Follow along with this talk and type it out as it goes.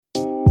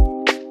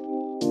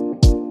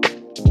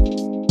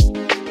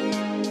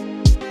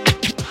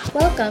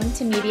Welcome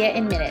to Media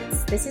in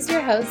Minutes. This is your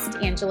host,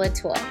 Angela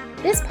Toole.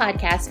 This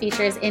podcast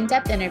features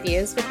in-depth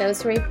interviews with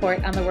those who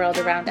report on the world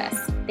around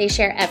us. They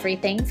share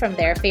everything from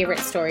their favorite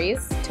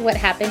stories to what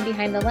happened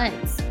behind the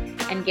lens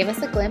and give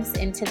us a glimpse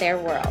into their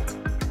world.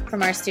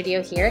 From our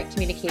studio here at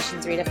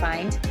Communications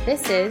Redefined,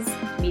 this is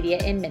Media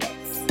in Minutes.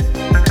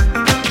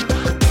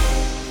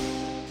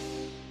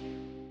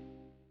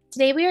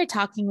 Today, we are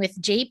talking with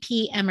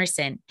JP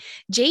Emerson.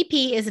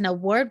 JP is an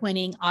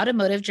award-winning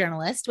automotive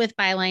journalist with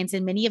bylines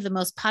in many of the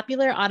most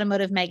popular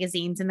automotive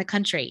magazines in the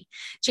country.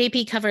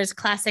 JP covers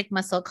classic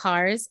muscle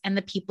cars and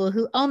the people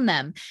who own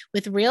them,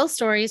 with real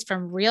stories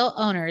from real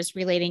owners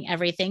relating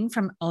everything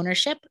from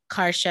ownership,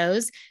 car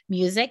shows,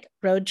 music,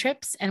 road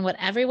trips, and what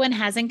everyone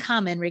has in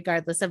common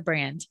regardless of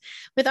brand.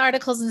 With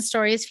articles and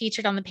stories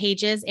featured on the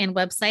pages and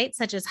websites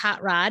such as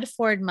Hot Rod,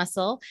 Ford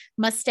Muscle,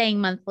 Mustang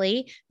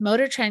Monthly,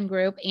 Motor Trend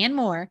Group, and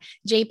more,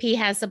 JP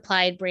has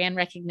supplied brand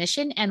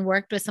recognition and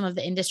worked with some of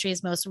the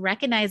industry's most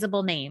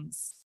recognizable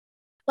names.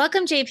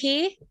 Welcome,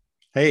 JP.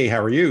 Hey,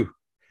 how are you?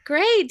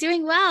 Great,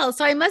 doing well.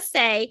 So I must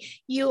say,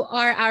 you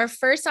are our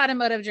first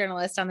automotive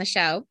journalist on the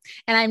show,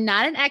 and I'm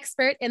not an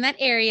expert in that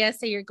area,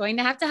 so you're going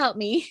to have to help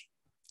me.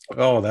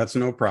 Oh, that's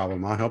no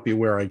problem. I'll help you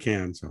where I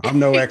can. So I'm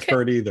no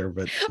expert either,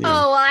 but Oh,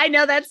 well, I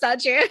know that's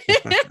not true.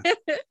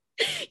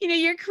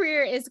 Your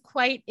career is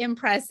quite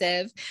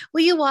impressive.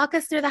 Will you walk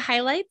us through the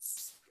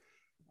highlights?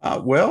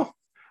 Well,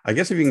 I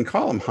guess if you can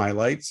call them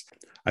highlights,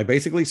 I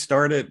basically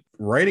started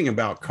writing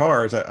about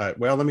cars.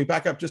 Well, let me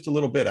back up just a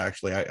little bit,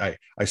 actually.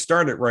 I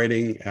started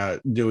writing,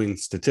 doing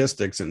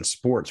statistics and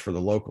sports for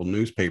the local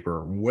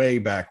newspaper way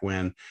back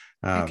when,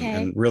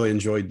 and really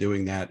enjoyed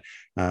doing that.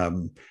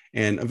 And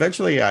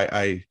eventually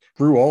I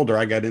grew older.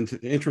 I got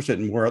interested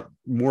in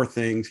more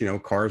things,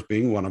 cars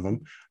being one of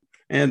them.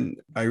 And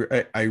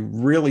I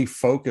really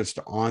focused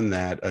on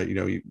that.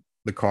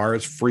 The car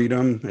is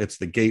freedom. It's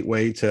the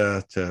gateway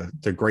to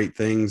great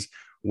things.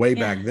 Way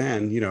back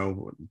then,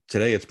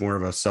 today it's more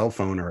of a cell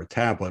phone or a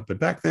tablet, but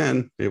back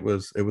then it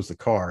was the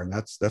car, and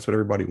that's what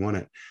everybody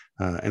wanted.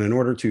 And in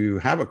order to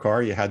have a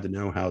car, you had to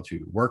know how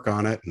to work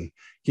on it and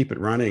keep it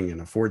running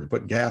and afford to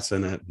put gas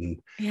in it.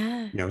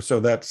 And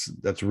so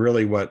that's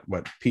really what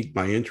piqued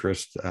my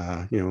interest,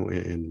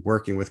 in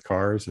working with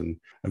cars. And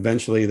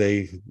eventually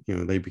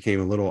they became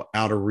a little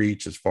out of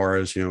reach as far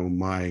as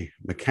my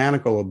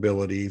mechanical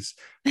abilities.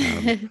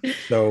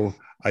 So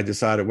I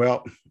decided,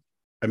 well,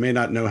 I may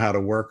not know how to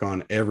work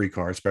on every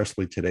car,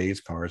 especially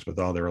today's cars with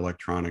all their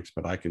electronics,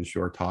 but I can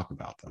sure talk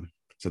about them.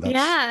 So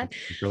that's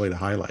really the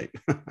highlight.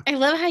 I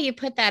love how you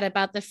put that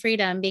about the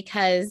freedom,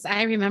 because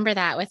I remember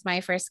that with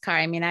my first car.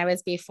 I mean, I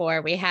was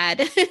before we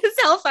had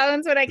cell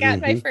phones when I got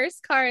my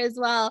first car as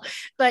well.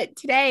 But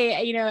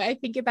today, I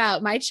think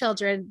about my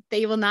children,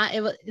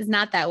 it is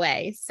not that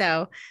way.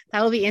 So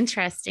that will be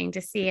interesting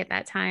to see at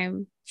that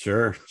time.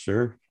 Sure.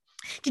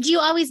 Did you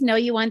always know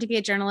you wanted to be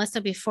a journalist?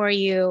 So before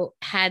you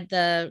had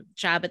the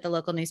job at the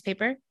local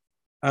newspaper?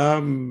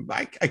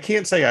 I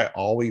can't say I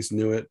always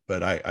knew it,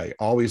 but I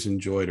always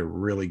enjoyed a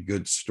really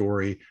good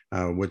story,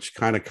 which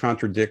kind of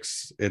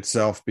contradicts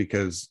itself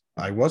because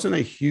I wasn't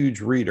a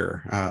huge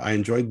reader. I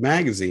enjoyed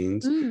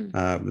magazines,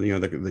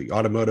 the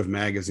automotive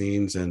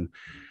magazines, and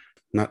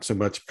not so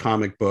much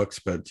comic books,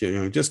 but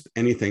just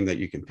anything that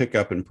you can pick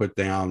up and put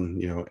down,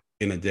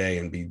 in a day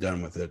and be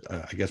done with it.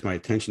 I guess my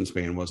attention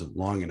span wasn't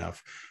long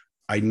enough.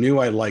 I knew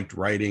I liked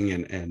writing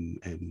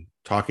and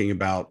talking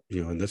about,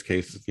 in this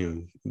case,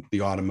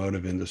 the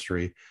automotive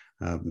industry.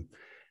 And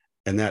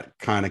that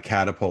kind of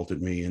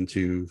catapulted me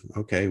into,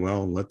 okay,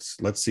 well, let's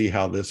see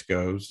how this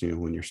goes.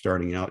 When you're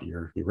starting out,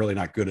 you're really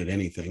not good at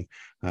anything.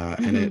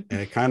 And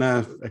it kind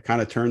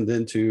of turned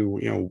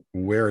into,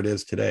 where it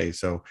is today.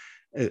 So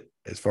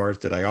as far as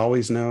did I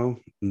always know?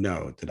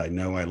 No. Did I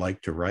know I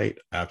like to write?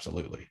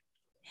 Absolutely.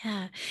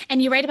 Yeah.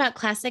 And you write about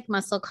classic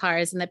muscle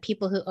cars and the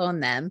people who own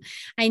them.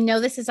 I know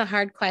this is a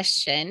hard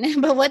question,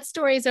 but what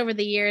stories over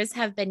the years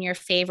have been your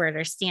favorite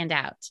or stand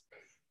out?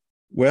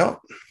 Well,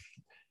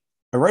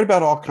 I write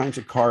about all kinds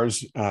of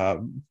cars,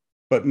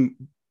 but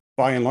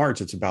by and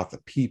large, it's about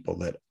the people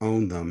that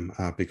own them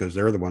because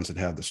they're the ones that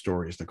have the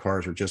stories. The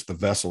cars are just the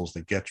vessels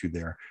that get you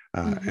there.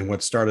 And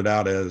what started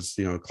out as,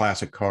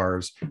 classic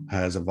cars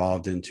has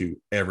evolved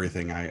into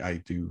everything.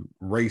 I do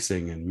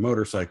racing and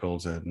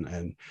motorcycles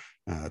and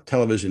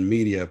television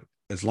media,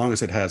 as long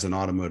as it has an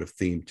automotive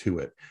theme to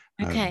it.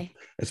 Okay.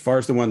 As far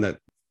as the one that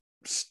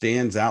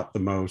stands out the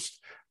most,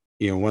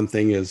 one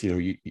thing is,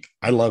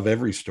 I love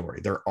every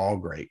story. They're all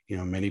great.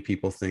 Many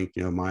people think,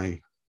 my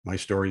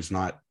story's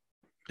not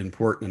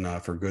important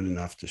enough or good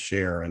enough to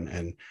share.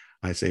 And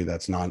I say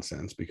that's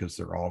nonsense because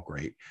they're all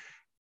great.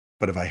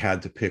 But if I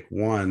had to pick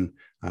one,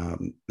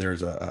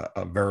 there's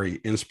a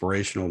very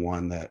inspirational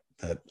one that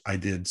I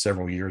did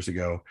several years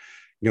ago.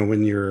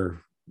 When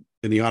you're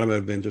in the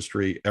automotive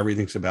industry,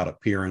 everything's about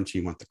appearance.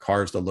 You want the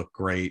cars to look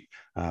great.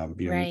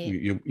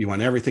 You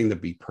want everything to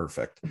be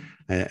perfect.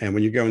 And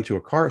when you go into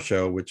a car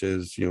show, which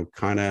is,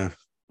 kind of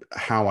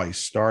how I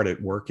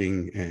started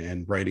working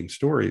and writing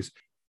stories,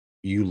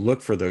 you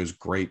look for those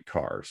great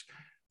cars.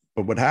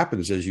 But what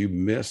happens is you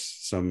miss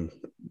some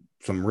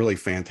some really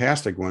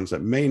fantastic ones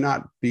that may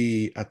not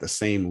be at the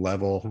same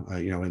level.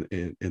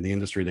 In the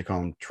industry, they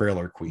call them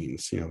trailer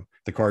queens.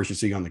 The cars you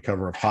see on the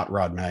cover of Hot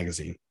Rod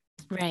magazine.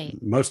 Right.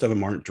 Most of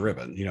them aren't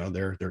driven.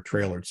 They're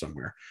trailered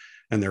somewhere,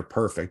 and they're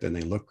perfect and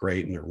they look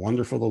great and they're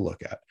wonderful to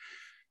look at.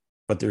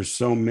 But there's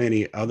so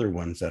many other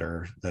ones that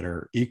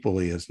are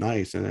equally as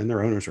nice, and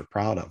their owners are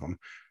proud of them.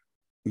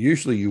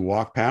 Usually you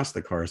walk past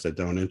the cars that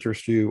don't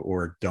interest you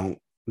or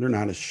they're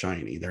not as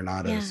shiny. They're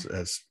not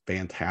as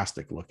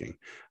fantastic looking.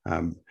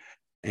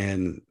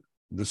 And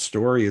the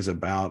story is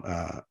about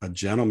a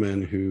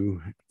gentleman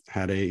who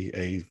had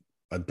a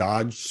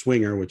Dodge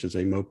Swinger, which is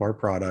a Mopar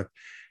product.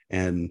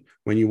 And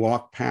when you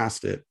walk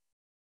past it,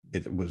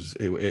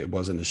 it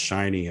wasn't as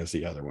shiny as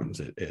the other ones.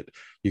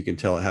 You can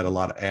tell it had a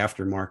lot of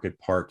aftermarket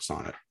parts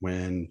on it.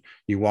 When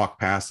you walk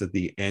past it,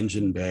 the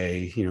engine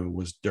bay,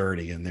 was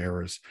dirty, and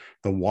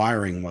the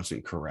wiring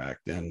wasn't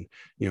correct. And,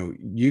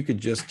 you could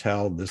just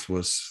tell this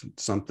was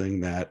something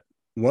that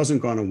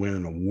wasn't going to win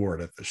an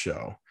award at the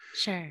show.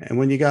 Sure. And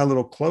when you got a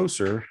little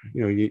closer,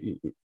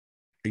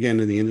 again,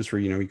 in the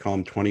industry, we call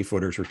them 20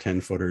 footers or 10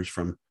 footers.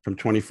 From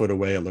 20 foot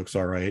away, it looks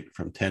all right.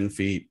 From 10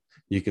 feet,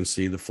 you can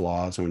see the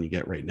flaws. And when you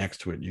get right next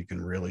to it, you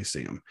can really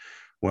see them.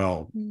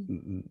 Well,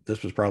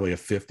 this was probably a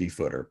 50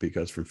 footer,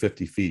 because from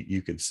 50 feet,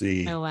 you could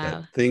see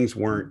that things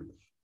weren't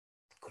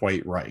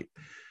quite right.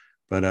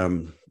 But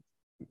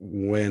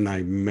when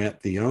I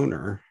met the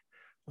owner,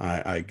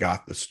 I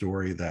got the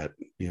story that,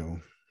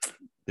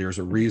 there's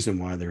a reason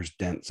why there's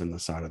dents in the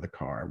side of the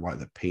car, why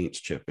the paint's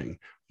chipping,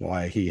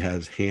 why he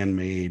has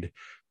handmade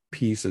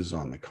pieces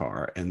on the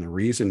car. And the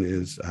reason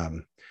is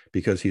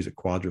because he's a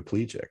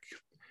quadriplegic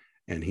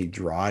and he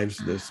drives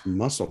this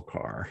muscle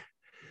car.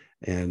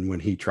 And when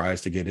he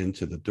tries to get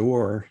into the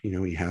door,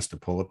 he has to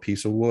pull a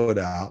piece of wood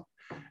out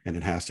and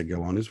it has to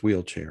go on his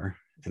wheelchair.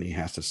 And he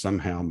has to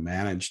somehow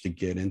manage to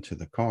get into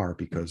the car,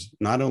 because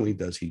not only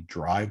does he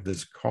drive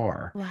this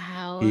car,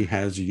 he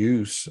has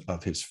use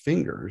of his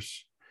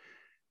fingers.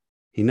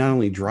 He not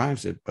only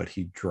drives it, but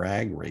he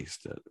drag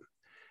raced it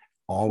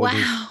all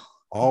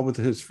with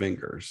his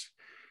fingers.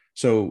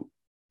 So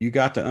you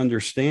got to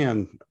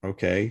understand,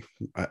 okay,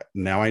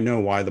 now I know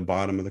why the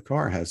bottom of the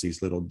car has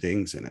these little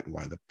dings in it,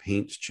 why the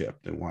paint's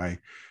chipped, and why,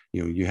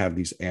 you have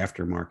these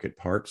aftermarket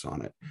parts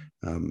on it.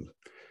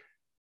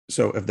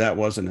 So if that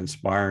wasn't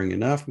inspiring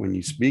enough, when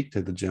you speak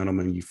to the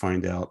gentleman, you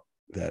find out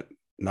that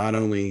not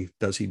only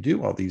does he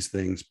do all these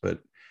things, but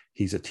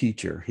he's a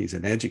teacher, he's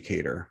an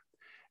educator,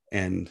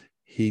 and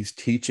he's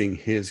teaching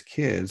his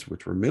kids,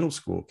 which were middle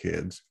school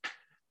kids,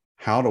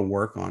 how to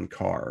work on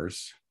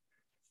cars,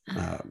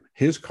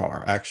 his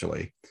car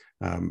actually.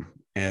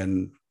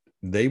 And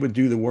they would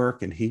do the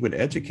work and he would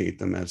educate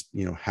them as,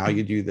 how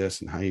you do this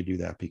and how you do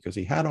that, because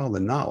he had all the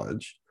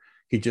knowledge.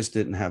 He just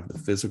didn't have the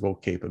physical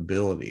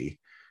capability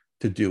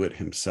to do it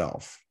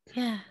himself.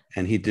 Yeah.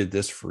 And he did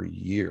this for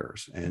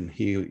years, and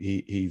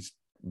he's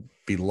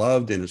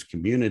beloved in his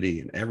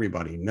community, and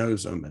everybody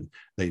knows him, and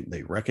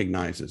they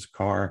recognize his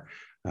car.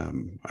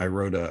 I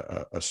wrote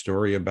a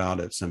story about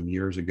it some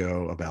years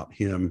ago about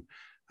him,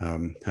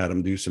 had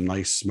him do some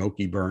nice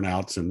smoky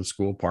burnouts in the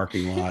school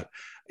parking lot.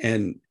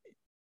 And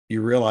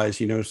you realize,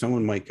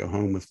 someone might go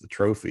home with the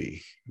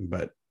trophy,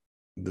 but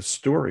the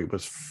story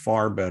was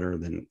far better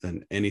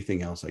than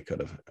anything else I could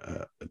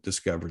have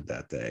discovered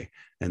that day.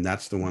 And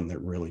that's the one that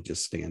really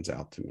just stands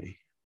out to me.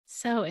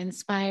 So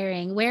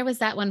inspiring. Where was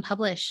that one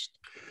published?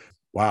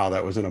 Wow,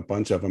 that was in a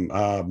bunch of them.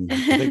 I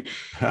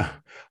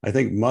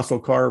think Muscle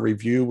Car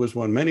Review was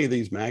one. Many of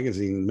these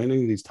magazines,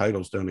 many of these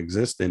titles don't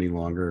exist any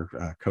longer.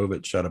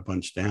 COVID shut a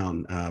bunch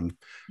down.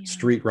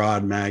 Street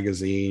Rod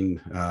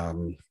Magazine,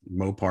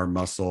 Mopar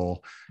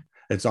Muscle.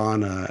 It's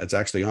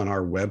actually on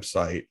our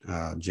website,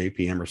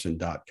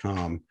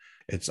 jpemerson.com.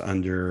 It's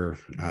under,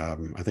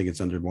 I think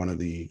it's under one of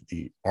the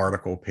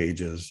article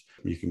pages.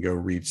 You can go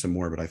read some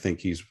more, but I think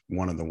he's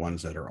one of the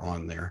ones that are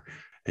on there.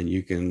 And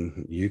you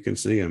can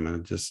see him,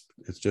 and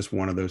it's just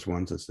one of those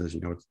ones that says,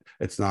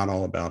 it's not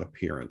all about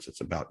appearance.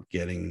 It's about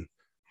getting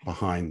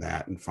behind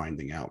that and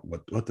finding out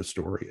what the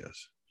story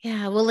is.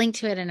 Yeah, we'll link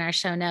to it in our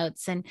show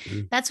notes. And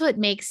that's what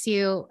makes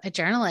you a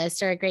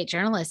journalist or a great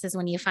journalist, is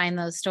when you find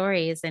those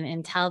stories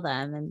and tell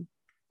them. And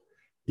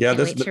yeah,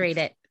 wait to read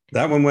it.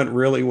 That one went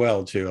really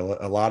well too.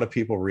 A lot of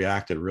people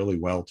reacted really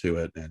well to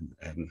it,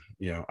 and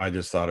I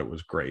just thought it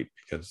was great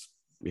because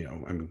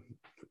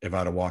if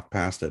I'd have walked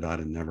past it, I'd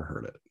have never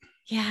heard it.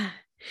 Yeah.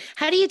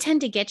 How do you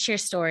tend to get your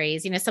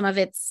stories? Some of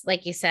it's,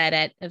 like you said,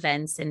 at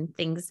events and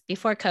things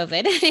before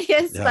COVID, I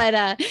guess.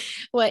 Yeah.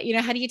 But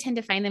how do you tend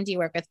to find them? Do you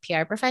work with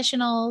PR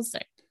professionals?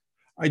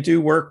 I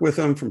do work with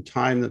them from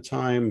time to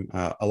time.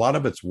 A lot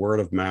of it's word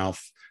of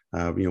mouth.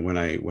 When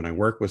I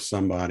work with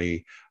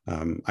somebody,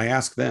 I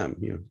ask them,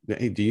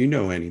 hey, do you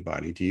know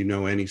anybody? Do you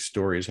know any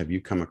stories? Have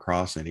you come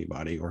across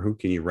anybody, or who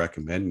can you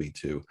recommend me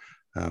to?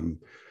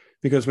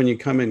 because when you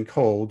come in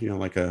cold,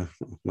 like a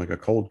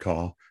cold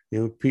call,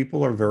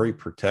 people are very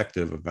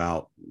protective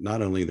about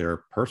not only their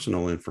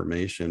personal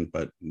information,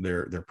 but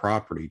their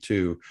property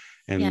too.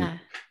 And Yeah.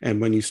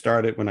 when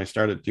I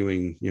started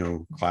doing,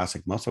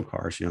 classic muscle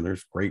cars,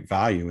 there's great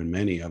value in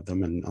many of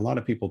them. And a lot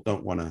of people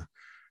don't want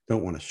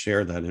to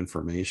share that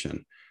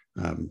information.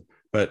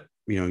 But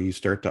you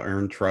start to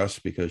earn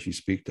trust because you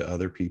speak to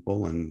other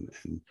people, and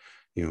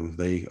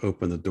they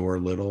open the door a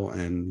little,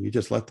 and you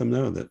just let them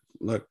know that,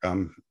 look,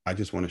 I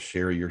just want to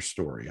share your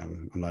story.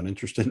 I'm not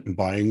interested in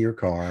buying your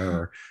car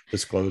or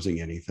disclosing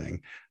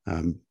anything.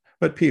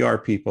 But PR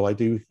people, I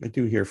do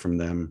hear from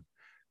them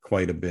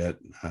quite a bit.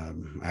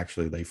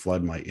 Actually, they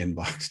flood my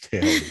inbox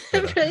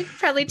daily.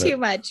 Probably too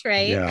much,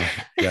 right? Yeah,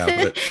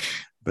 yeah,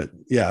 but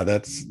yeah,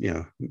 that's,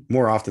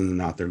 more often than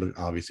not, they're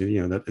obviously,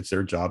 that it's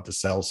their job to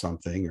sell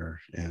something,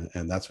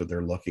 and that's what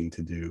they're looking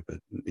to do.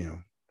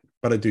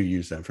 But I do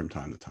use them from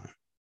time to time.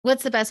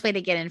 What's the best way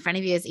to get in front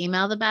of you? Is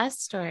email the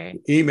best, or?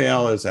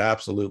 Email is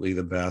absolutely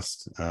the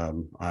best.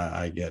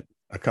 I get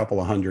a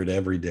couple of hundred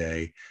every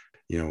day.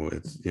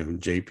 It's,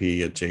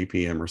 JP at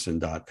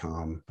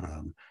jpemerson.com.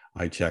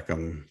 I check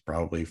them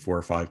probably 4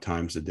 or 5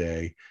 times a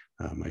day.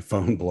 My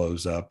phone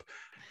blows up,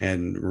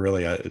 and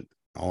really,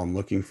 all I'm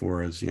looking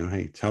for is,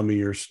 hey, tell me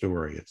your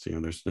story. It's,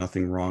 there's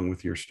nothing wrong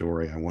with your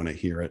story. I want to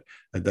hear it.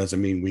 That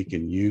doesn't mean we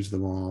can use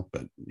them all,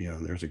 but,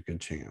 there's a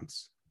good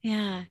chance.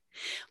 Yeah.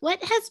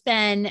 What has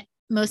been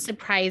most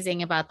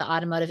surprising about the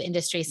automotive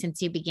industry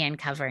since you began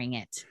covering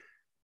it?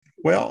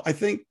 Well, I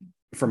think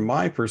from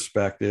my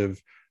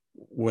perspective,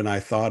 when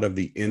I thought of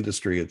the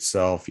industry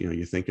itself,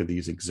 you think of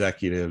these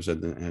executives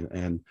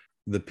and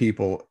the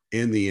people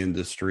in the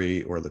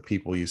industry, or the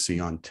people you see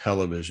on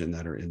television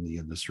that are in the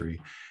industry,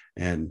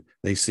 and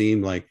they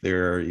seem like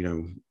they're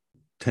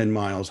 10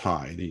 miles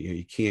high.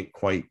 You can't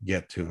quite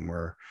get to them,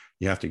 or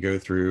you have to go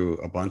through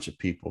a bunch of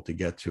people to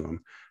get to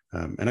them.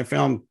 And I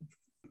found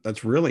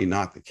that's really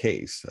not the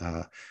case.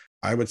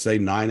 I would say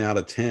 9 out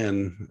of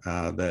 10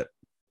 that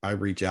I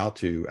reach out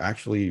to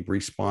actually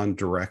respond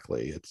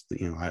directly. It's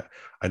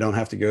I don't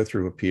have to go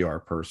through a PR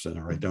person,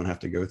 or I don't have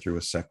to go through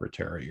a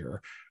secretary,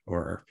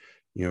 or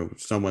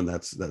someone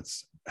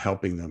that's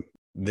helping them.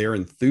 They're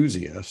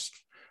enthusiasts.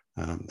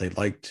 They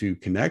like to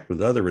connect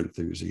with other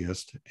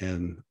enthusiasts,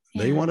 and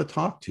they want to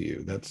talk to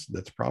you. That's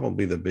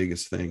probably the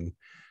biggest thing,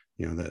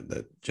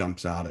 that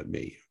jumps out at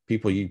me.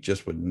 People you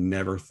just would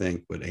never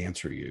think would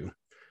answer you,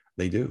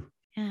 they do.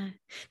 Yeah.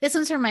 This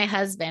one's from my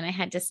husband. I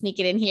had to sneak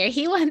it in here.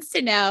 He wants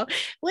to know,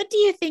 what do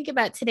you think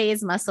about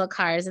today's muscle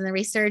cars and the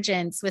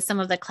resurgence with some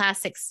of the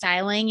classic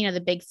styling, the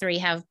big three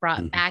have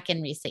brought back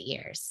in recent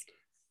years?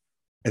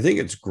 I think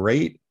it's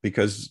great,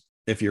 because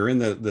if you're in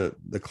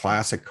the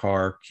classic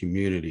car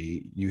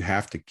community, you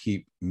have to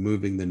keep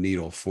moving the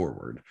needle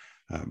forward.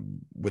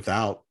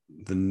 Without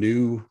the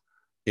new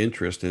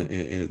interest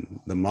in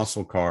the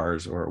muscle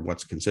cars, or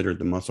what's considered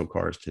the muscle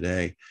cars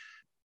today,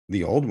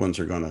 the old ones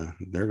they're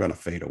gonna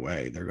fade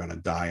away. They're gonna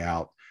die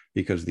out,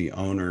 because the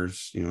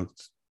owners,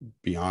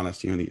 be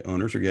honest, the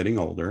owners are getting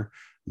older.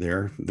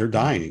 They're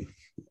dying.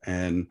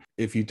 And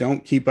if you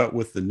don't keep up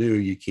with the new,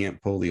 you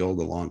can't pull the old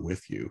along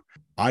with you.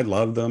 I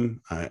love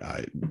them.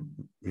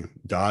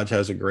 Dodge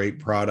has a great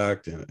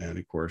product, and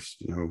of course,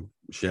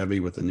 Chevy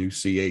with the new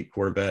C8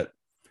 Corvette,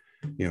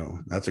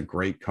 that's a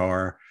great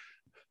car.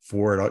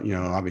 Ford,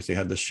 obviously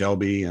had the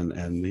Shelby and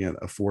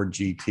a Ford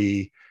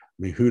GT.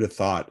 I mean, who'd have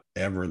thought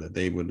ever that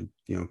they would,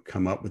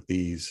 come up with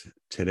these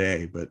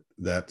today? But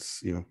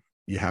that's,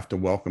 you have to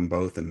welcome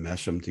both and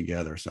mesh them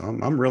together. So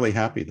I'm really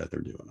happy that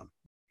they're doing them.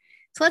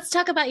 So let's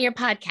talk about your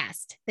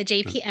podcast, The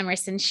JP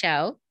Emerson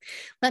Show.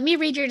 Let me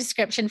read your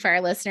description for our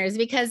listeners,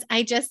 because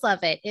I just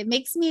love it. It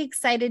makes me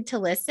excited to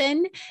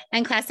listen,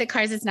 and classic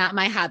cars is not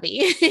my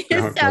hobby.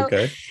 So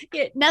Okay.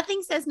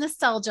 Nothing says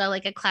nostalgia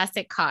like a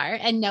classic car,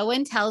 and no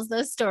one tells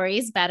those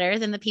stories better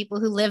than the people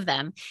who live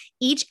them.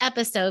 Each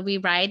episode, we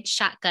ride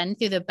shotgun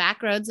through the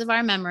back roads of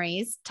our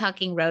memories,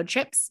 talking road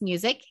trips,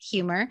 music,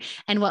 humor,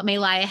 and what may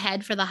lie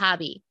ahead for the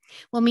hobby.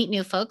 We'll meet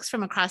new folks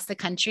from across the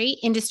country,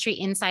 industry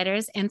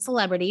insiders, and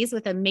celebrities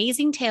with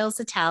amazing tales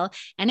to tell,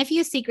 and a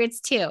few secrets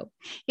too.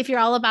 If you're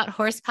all about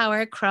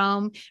horsepower,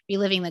 chrome,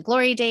 reliving the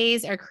glory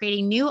days, or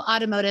creating new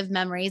automotive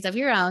memories of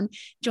your own,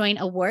 join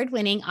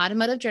award-winning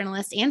automotive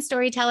journalist and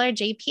storyteller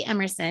JP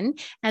Emerson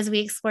as we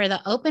explore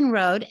the open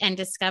road and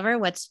discover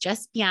what's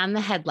just beyond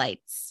the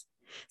headlights.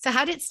 So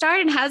how did it start,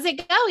 and how's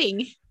it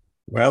going?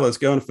 Well, it's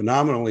going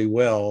phenomenally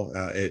well.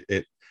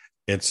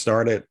 It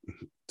started,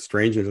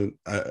 strangely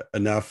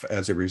enough,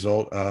 as a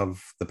result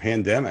of the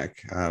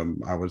pandemic.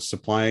 I was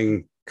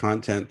supplying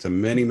content to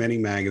many, many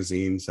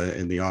magazines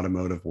in the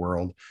automotive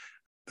world.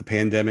 The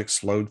pandemic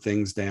slowed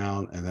things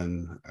down, and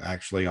then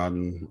actually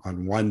on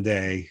one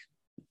day,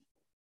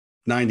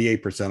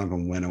 98% of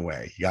them went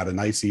away. You got a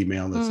nice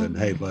email that said,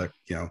 "Hey, look,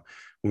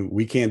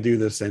 we can't do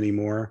this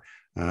anymore,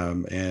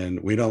 and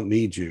we don't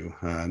need you."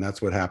 And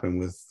that's what happened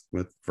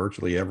with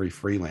virtually every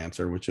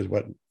freelancer, which is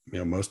what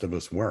most of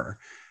us were.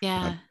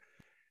 Yeah.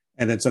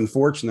 And it's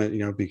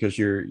unfortunate, because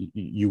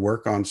you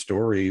work on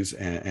stories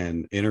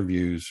and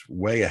interviews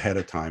way ahead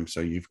of time. So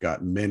you've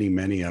got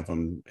many of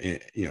them,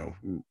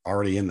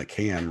 already in the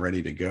can,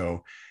 ready to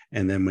go.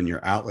 And then when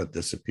your outlet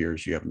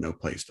disappears, you have no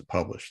place to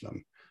publish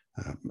them.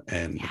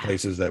 And the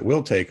places that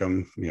will take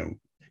them,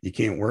 you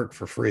can't work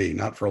for free,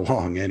 not for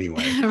long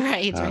anyway.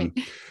 Right.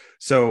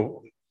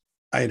 So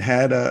I'd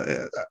had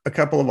a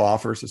couple of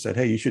offers that said,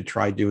 hey, you should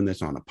try doing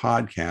this on a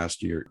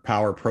podcast. Your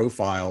Power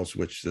Profiles,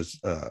 which is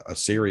a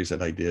series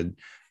that I did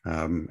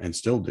and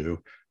still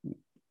do,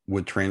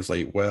 would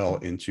translate well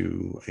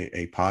into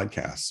a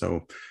podcast.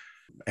 So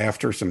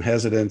after some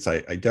hesitance,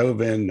 I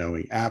dove in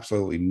knowing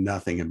absolutely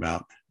nothing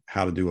about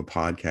how to do a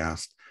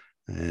podcast,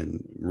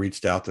 and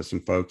reached out to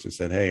some folks and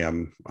said, hey,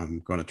 I'm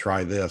going to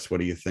try this.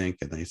 What do you think?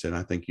 And they said,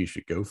 I think you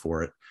should go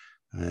for it.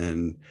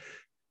 And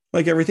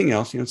like everything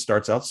else, it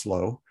starts out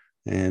slow,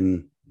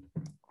 and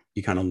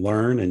you kind of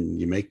learn and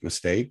you make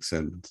mistakes.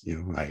 And,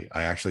 I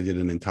actually did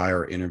an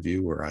entire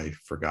interview where I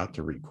forgot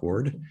to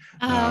record.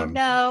 Oh,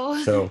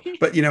 no. So,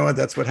 but you know what,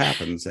 that's what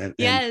happens. And,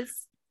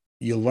 yes.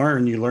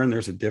 and you learn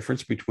there's a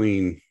difference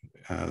between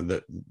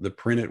the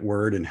printed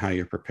word and how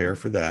you prepare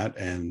for that,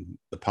 and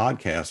the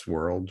podcast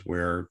world,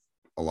 where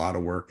a lot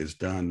of work is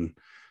done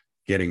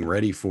getting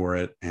ready for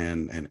it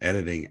and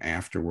editing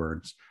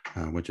afterwards,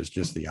 which is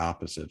just the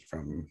opposite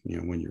from,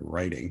 when you're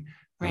writing.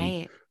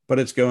 Right. But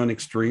it's going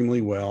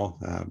extremely well.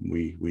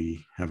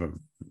 We have a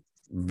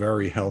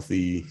very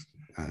healthy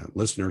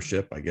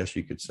listenership, I guess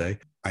you could say.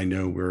 I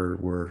know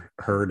we're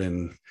heard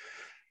in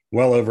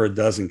well over a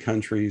dozen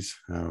countries.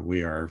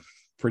 We are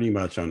pretty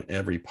much on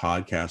every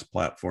podcast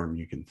platform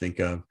you can think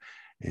of.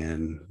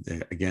 And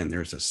again,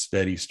 there's a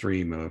steady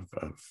stream of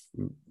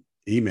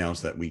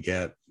emails that we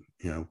get,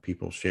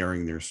 people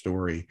sharing their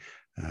story,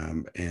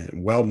 and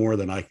well more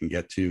than I can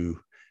get to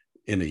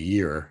in a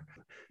year.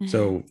 Mm-hmm.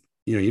 So,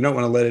 you don't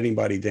want to let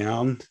anybody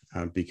down,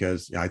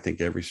 because I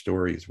think every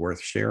story is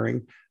worth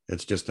sharing.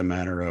 It's just a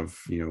matter of,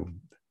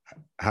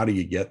 how do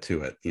you get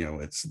to it?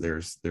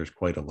 There's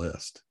quite a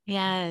list.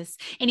 Yes.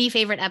 Any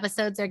favorite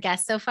episodes or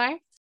guests so far?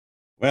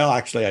 Well,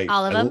 actually,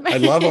 all of them. I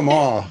love them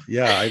all.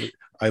 Yeah,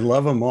 I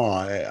love them all.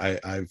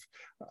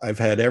 I've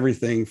had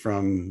everything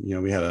from,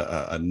 we had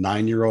a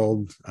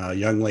 9-year-old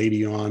young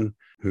lady on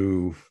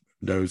who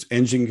knows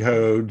engine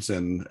codes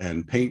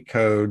and paint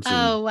codes.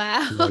 Oh,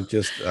 and, wow.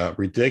 Just a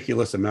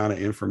ridiculous amount of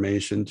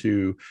information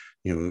to,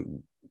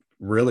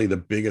 really the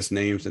biggest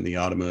names in the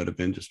automotive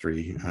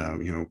industry,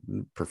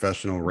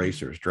 professional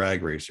racers,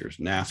 drag racers,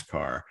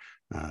 NASCAR,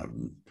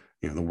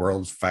 the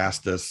world's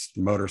fastest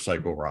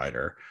motorcycle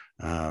rider.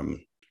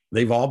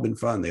 They've all been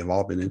fun. They've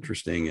all been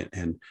interesting,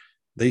 and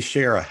they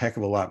share a heck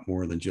of a lot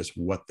more than just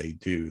what they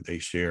do. They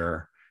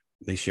share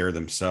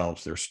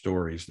themselves, their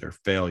stories, their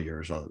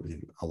failures,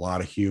 a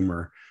lot of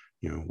humor,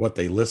 what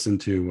they listen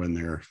to when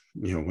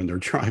they're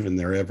driving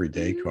their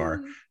everyday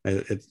car.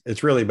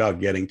 It's really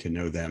about getting to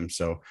know them.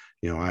 So,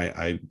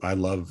 I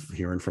love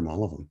hearing from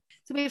all of them.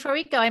 So before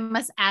we go, I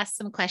must ask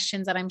some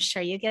questions that I'm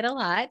sure you get a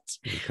lot.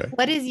 Okay.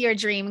 What is your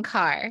dream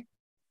car?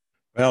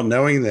 Well,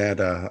 knowing that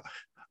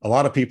a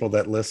lot of people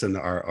that listen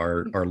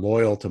are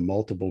loyal to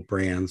multiple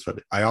brands,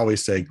 but I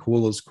always say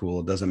cool is cool.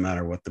 It doesn't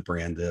matter what the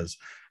brand is.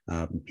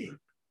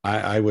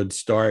 I would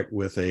start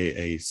with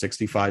a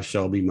 65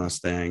 Shelby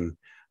Mustang.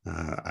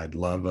 I'd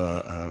love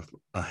a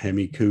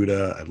Hemi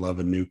Cuda. I'd love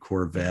a new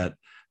Corvette.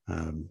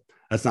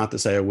 That's not to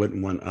say I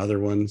wouldn't want other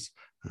ones,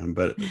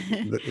 but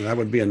that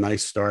would be a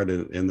nice start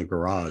in the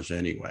garage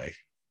anyway.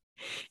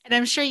 And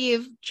I'm sure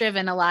you've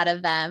driven a lot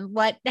of them.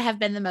 What have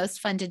been the most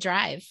fun to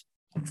drive?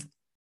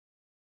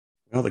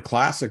 Well, the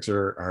classics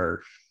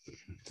are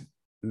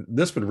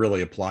this would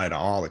really apply to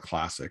all the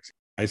classics.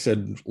 I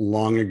said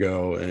long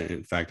ago, and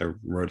in fact, I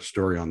wrote a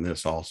story on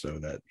this also,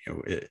 that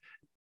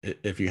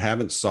if you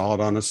haven't saw it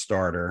on a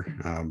starter,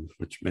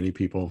 which many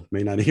people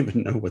may not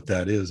even know what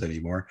that is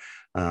anymore,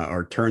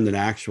 or turned an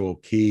actual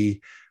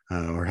key,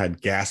 or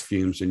had gas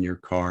fumes in your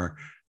car,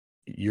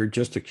 you're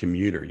just a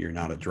commuter. You're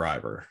not a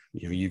driver.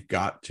 You've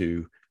got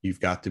to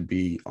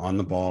be on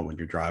the ball when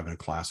you're driving a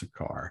classic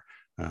car.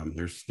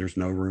 There's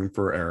no room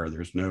for error.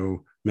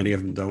 Many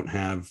of them don't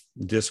have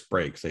disc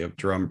brakes. They have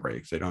drum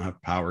brakes. They don't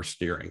have power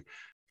steering.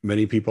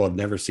 Many people have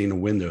never seen a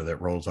window that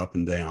rolls up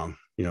and down,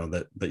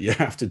 that you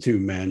have to do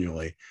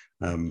manually.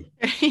 I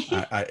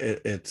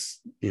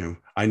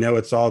know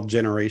it's all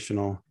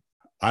generational.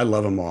 I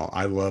love them all.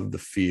 I love the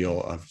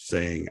feel of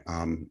saying,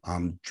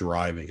 I'm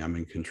driving, I'm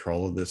in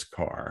control of this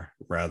car,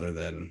 rather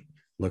than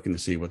looking to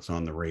see what's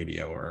on the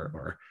radio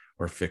or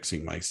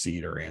fixing my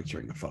seat or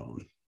answering the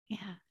phone.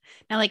 Yeah.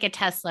 Not like a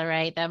Tesla,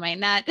 right? That might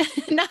not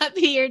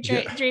be your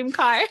dream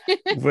car.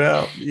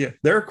 Well, yeah,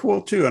 they're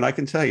cool too. And I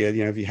can tell you,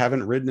 if you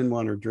haven't ridden in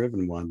one or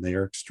driven one, they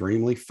are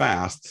extremely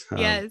fast.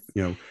 Yes.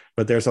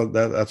 But that's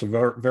a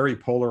very, very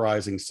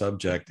polarizing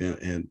subject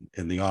in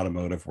the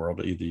automotive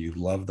world. Either you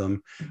love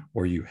them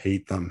or you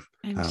hate them.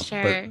 I'm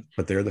sure.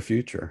 But they're the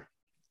future.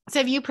 So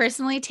have you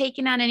personally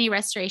taken on any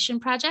restoration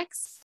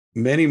projects?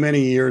 Many,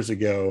 many years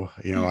ago,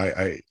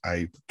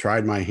 I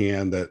tried my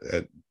hand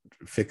at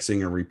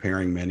fixing or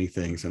repairing many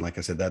things. And like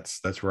I said,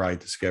 that's where I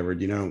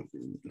discovered,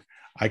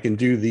 I can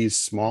do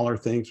these smaller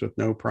things with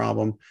no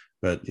problem,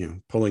 but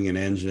pulling an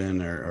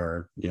engine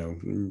or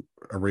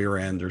a rear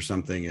end or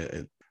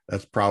something,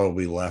 that's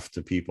probably left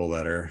to people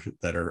that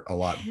are a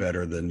lot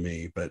better than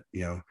me. But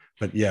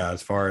yeah,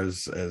 as far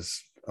as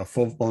a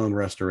full-blown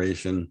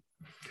restoration,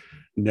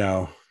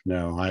 no,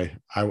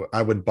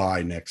 I would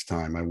buy next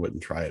time. I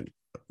wouldn't try it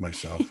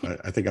myself.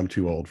 I think I'm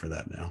too old for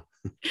that now.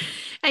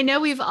 I know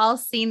we've all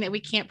seen that we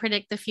can't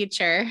predict the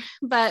future,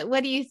 but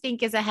what do you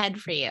think is ahead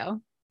for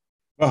you?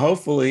 Well,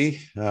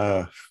 hopefully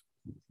our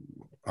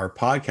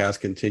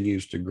podcast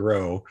continues to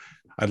grow.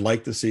 I'd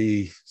like to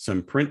see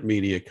some print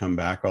media come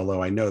back,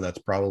 although I know that's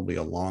probably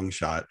a long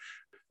shot.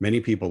 Many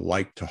people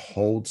like to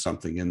hold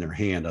something in their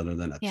hand other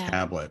than a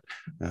tablet.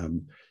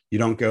 You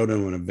don't go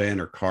to an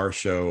event or car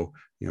show,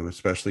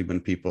 especially when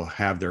people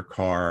have their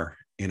car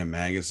in a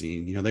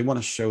magazine, they want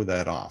to show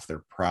that off.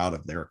 They're proud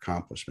of their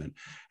accomplishment.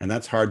 And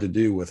that's hard to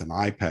do with an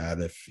iPad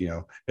if,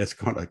 it's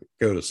going to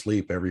go to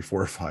sleep every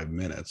 4 or 5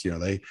 minutes.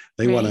 They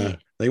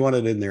want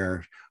it in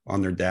there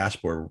on their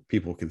dashboard where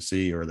people can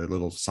see, or their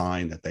little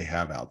sign that they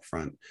have out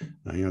front.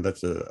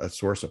 That's a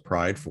source of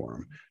pride for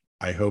them.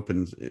 I hope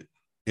in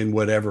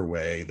whatever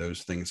way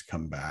those things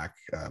come back,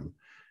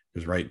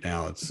 because right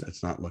now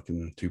it's not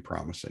looking too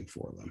promising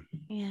for them.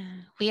 Yeah,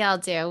 we all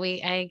do.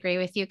 I agree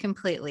with you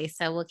completely.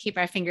 So we'll keep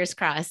our fingers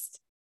crossed.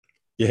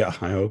 Yeah,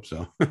 I hope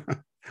so.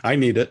 I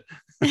need it.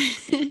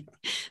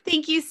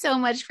 Thank you so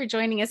much for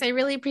joining us. I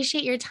really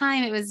appreciate your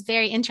time. It was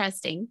very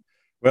interesting.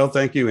 Well,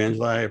 thank you,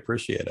 Angela. I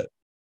appreciate it.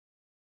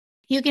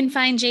 You can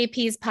find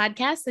JP's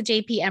podcast, The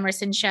JP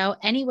Emerson Show,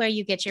 anywhere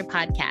you get your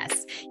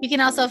podcasts. You can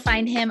also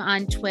find him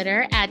on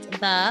Twitter at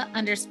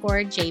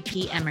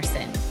 @the_JP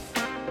Emerson.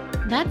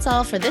 That's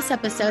all for this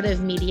episode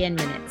of Media in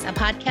Minutes, a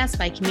podcast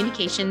by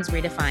Communications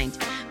Redefined.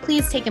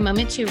 Please take a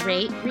moment to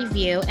rate,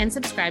 review, and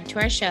subscribe to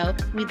our show.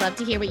 We'd love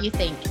to hear what you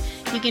think.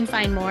 You can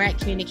find more at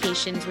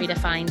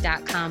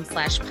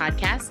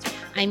communicationsredefined.com/podcast.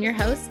 I'm your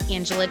host,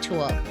 Angela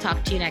Toole.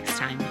 Talk to you next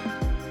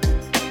time.